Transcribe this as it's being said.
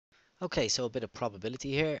Okay, so a bit of probability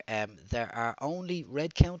here. There are only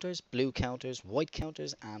red counters, blue counters, white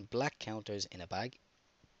counters, and black counters in a bag.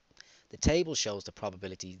 The table shows the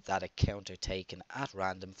probability that a counter taken at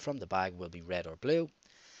random from the bag will be red or blue.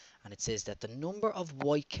 And it says that the number of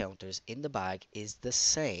white counters in the bag is the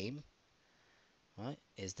same, right,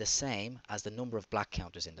 is the same as the number of black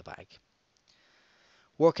counters in the bag.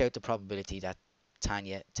 Work out the probability that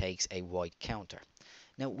Tanya takes a white counter.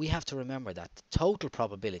 Now we have to remember that the total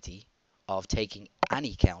probability of taking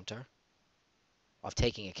any counter, of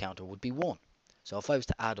taking a counter, would be 1. So if I was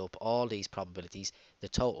to add up all these probabilities, the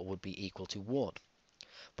total would be equal to 1.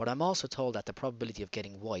 But I'm also told that the probability of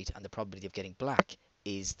getting white and the probability of getting black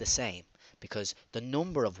is the same, because the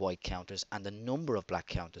number of white counters and the number of black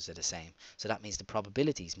counters are the same. So that means the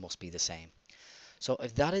probabilities must be the same. So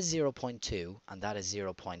if that is 0.2 and that is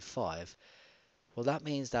 0.5, well, that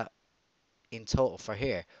means that in total for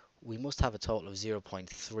here, we must have a total of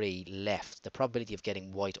 0.3 left. The probability of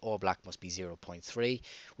getting white or black must be 0.3,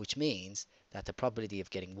 which means that the probability of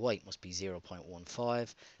getting white must be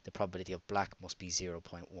 0.15. The probability of black must be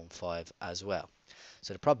 0.15 as well.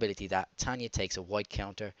 So the probability that Tanya takes a white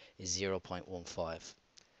counter is 0.15.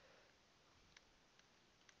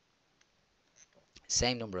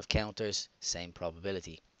 Same number of counters, same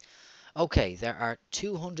probability. Okay, there are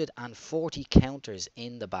 240 counters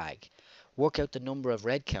in the bag. Work out the number of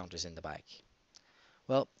red counters in the bag.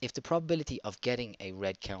 Well, if the probability of getting a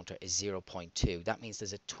red counter is 0.2, that means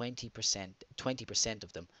there's a 20%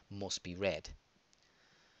 of them must be red.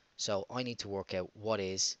 So I need to work out what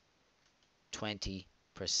is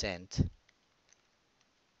 20%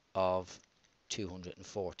 of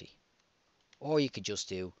 240. Or you could just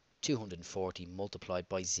do 240 multiplied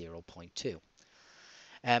by 0.2.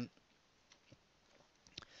 Um,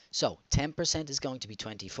 so 10% is going to be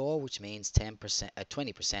 24, which means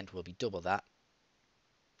 20% will be double that,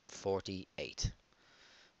 48.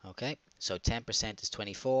 Okay, so 10% is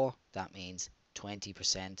 24. That means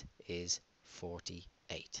 20% is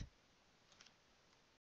 48.